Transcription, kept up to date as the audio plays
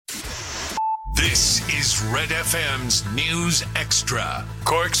This is Red FM's News Extra,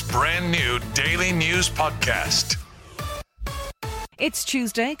 Cork's brand new daily news podcast. It's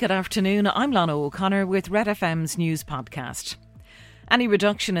Tuesday. Good afternoon. I'm Ronan O'Gara with Red FM's News Podcast. Any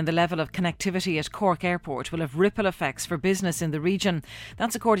reduction in the level of connectivity at Cork Airport will have ripple effects for business in the region.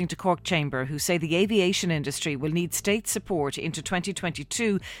 That's according to Cork Chamber, who say the aviation industry will need state support into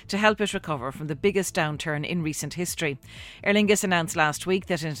 2022 to help it recover from the biggest downturn in recent history. Aer Lingus announced last week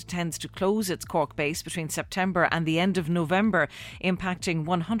that it intends to close its Cork base between September and the end of November, impacting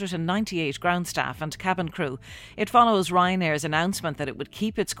 198 ground staff and cabin crew. It follows Ryanair's announcement that it would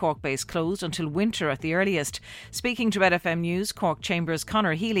keep its Cork base closed until winter at the earliest. Speaking to Red FM News, Cork Chamber's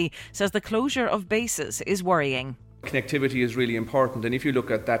Conor Healy says the closure of bases is worrying. Connectivity is really important, and if you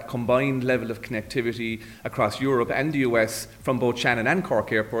look at that combined level of connectivity across Europe and the US from both Shannon and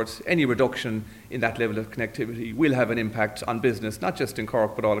Cork airports, any reduction in that level of connectivity will have an impact on business, not just in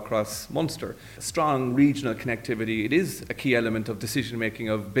Cork but all across Munster. Strong regional connectivity, it is a key element of decision making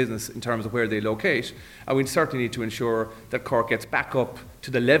of business in terms of where they locate, and we certainly need to ensure that Cork gets back up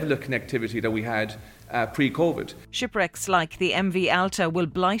to the level of connectivity that we had pre-COVID. Shipwrecks like the MB Alta will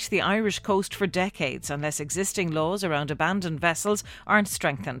blight the Irish coast for decades unless existing laws around abandoned vessels aren't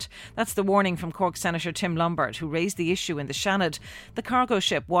strengthened. That's the warning from Cork Senator Tim Lombard, who raised the issue in the Shannon. The cargo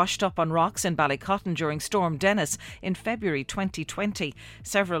ship washed up on rocks in Ballycotton during Storm Dennis in February 2020.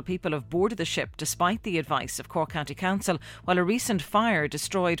 Several people have boarded the ship despite the advice of Cork County Council, while a recent fire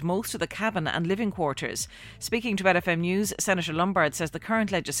destroyed most of the cabin and living quarters. Speaking to FM News, Senator Lombard says the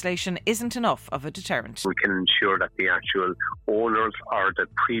current legislation isn't enough of a deterrent. We can ensure that the actual owners or the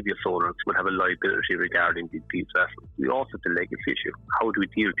previous owners will have a liability regarding these vessels. We also have the legacy issue. How do we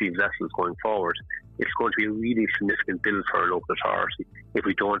deal with these vessels going forward? It's going to be a really significant bill for our local authority if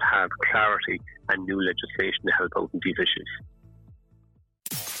we don't have clarity and new legislation to help out in these issues.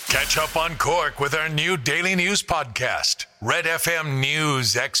 Catch up on Cork with our new daily news podcast, Red FM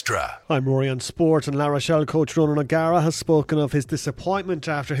News Extra. I'm Rory on Sport, and La Rochelle coach Ronan O'Gara has spoken of his disappointment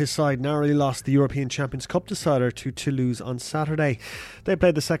after his side narrowly lost the European Champions Cup decider to Toulouse on Saturday. They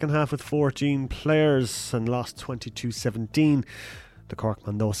played the second half with 14 players and lost 22-17. The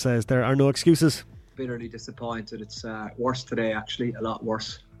Corkman though says there are no excuses. Bitterly disappointed. It's worse today, actually, a lot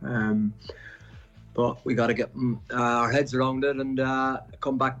worse. But we got to get our heads around it and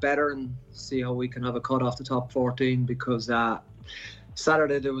come back better and see how we can have a cut off the top 14, because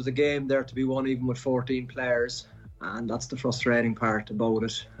Saturday there was a game there to be won even with 14 players, and that's the frustrating part about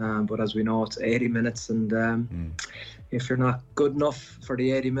it. But as we know, it's 80 minutes, and if you're not good enough for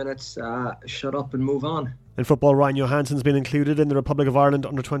the 80 minutes, shut up and move on. In football, Ryan Johansson's been included in the Republic of Ireland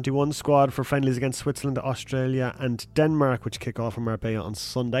under-21 squad for friendlies against Switzerland, Australia and Denmark, which kick off in Marbella on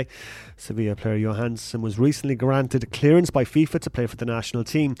Sunday. Sevilla player Johansson was recently granted clearance by FIFA to play for the national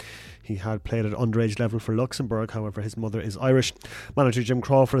team. He had played at underage level for Luxembourg, however his mother is Irish. Manager Jim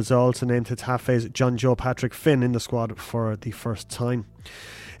Crawford has also named Getafe's John Joe Patrick Finn in the squad for the first time.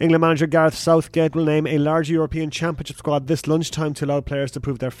 England manager Gareth Southgate will name a large European Championship squad this lunchtime to allow players to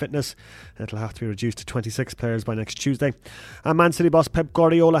prove their fitness. It'll have to be reduced to 26 players by next Tuesday. And Man City boss Pep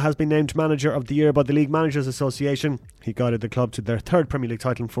Guardiola has been named Manager of the Year by the League Managers Association. He guided the club to their third Premier League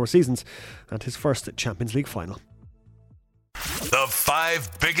title in 4 seasons and his first Champions League final. The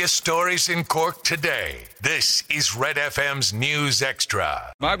 5 biggest stories in Cork today. This is Red FM's News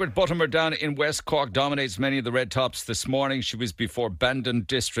Extra. Margaret Buttimer down in West Cork dominates many of the Red Tops this morning. She was before Bandon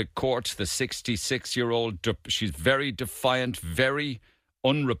District Court. The 66-year-old, she's very defiant, very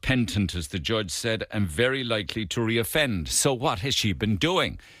unrepentant, as the judge said, and very likely to reoffend. So what has she been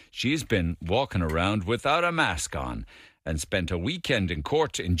doing? She's been walking around without a mask on and spent a weekend in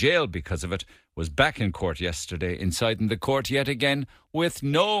court in jail because of it. Was back in court yesterday, inside in the court yet again with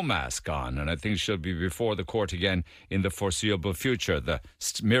no mask on, and I think she'll be before the court again in the foreseeable future. The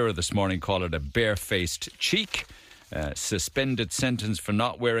Mirror this morning called it a bare-faced cheek. Suspended sentence for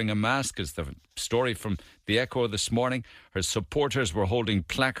not wearing a mask is the story from the Echo this morning. Her supporters were holding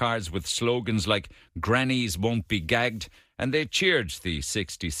placards with slogans like "Grannies won't be gagged," and they cheered the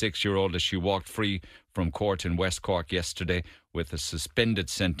 66-year-old as she walked free from court in West Cork yesterday with a suspended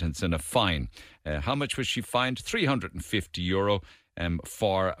sentence and a fine. How much was she fined? €350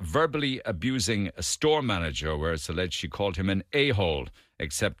 for verbally abusing a store manager, where it's alleged she called him an a-hole,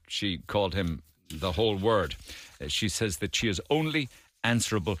 except she called him the whole word. She says that she is only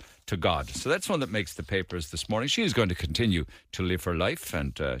answerable to God. So that's one that makes the papers this morning. She is going to continue to live her life,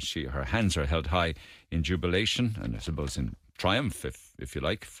 and her hands are held high in jubilation and I suppose in triumph, if you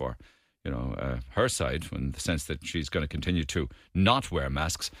like, for her side, in the sense that she's going to continue to not wear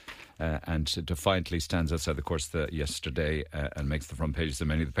masks. And defiantly stands outside the course yesterday and makes the front pages of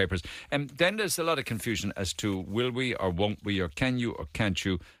many of the papers. And then there's a lot of confusion as to will we or won't we, or can you or can't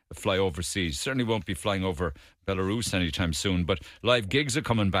you fly overseas. Certainly won't be flying over Belarus anytime soon, but live gigs are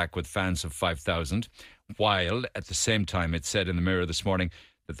coming back with fans of 5,000, while at the same time it said in the Mirror this morning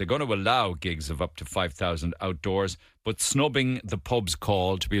that they're going to allow gigs of up to 5,000 outdoors, but snubbing the pub's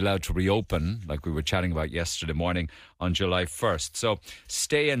call to be allowed to reopen, like we were chatting about yesterday morning, on July 1st. So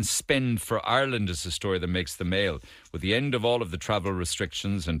stay and spend for Ireland is the story that makes the Mail. With the end of all of the travel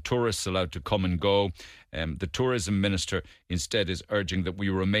restrictions and tourists allowed to come and go, the tourism minister instead is urging that we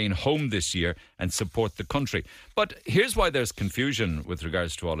remain home this year and support the country. But here's why there's confusion with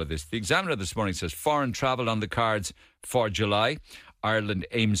regards to all of this. The Examiner this morning says foreign travel on the cards for July. Ireland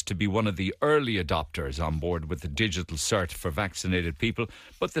aims to be one of the early adopters on board with the digital cert for vaccinated people.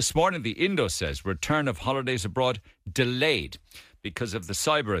 But this morning, the Indo says return of holidays abroad delayed because of the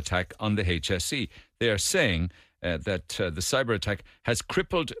cyber attack on the HSE. They are saying that the cyber attack has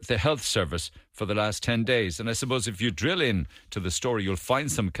crippled the health service for the last 10 days. And I suppose if you drill in to the story, you'll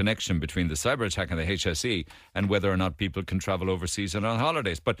find some connection between the cyber attack and the HSE and whether or not people can travel overseas and on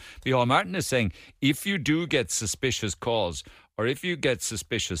holidays. But Micheál Martin is saying if you do get suspicious calls or if you get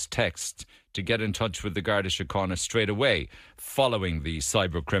suspicious texts, to get in touch with the Garda Síochána straight away following the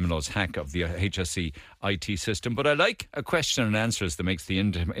cyber criminals' hack of the HSE IT system. But I like a question and answers that makes the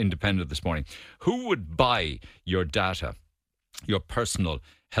Independent this morning. Who would buy your data, your personal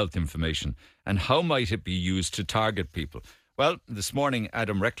health information, and how might it be used to target people? Well, this morning,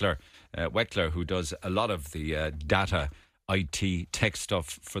 Adam Weckler, who does a lot of the data IT tech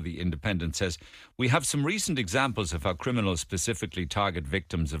stuff for the Independent, says, we have some recent examples of how criminals specifically target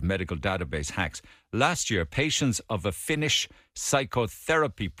victims of medical database hacks. Last year, patients of a Finnish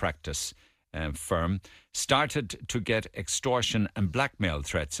psychotherapy practice firm started to get extortion and blackmail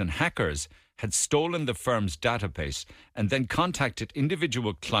threats, and hackers had stolen the firm's database and then contacted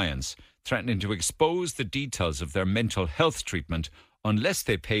individual clients, threatening to expose the details of their mental health treatment unless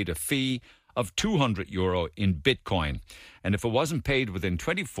they paid a fee of €200 in Bitcoin. And if it wasn't paid within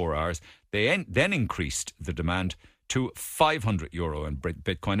 24 hours, they then increased the demand to €500 in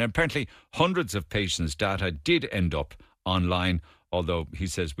Bitcoin. And apparently hundreds of patients' data did end up online, although he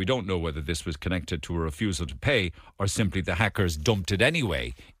says we don't know whether this was connected to a refusal to pay or simply the hackers dumped it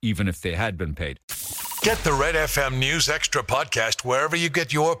anyway, even if they had been paid. Get the Red FM News Extra podcast wherever you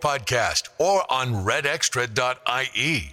get your podcast or on redextra.ie.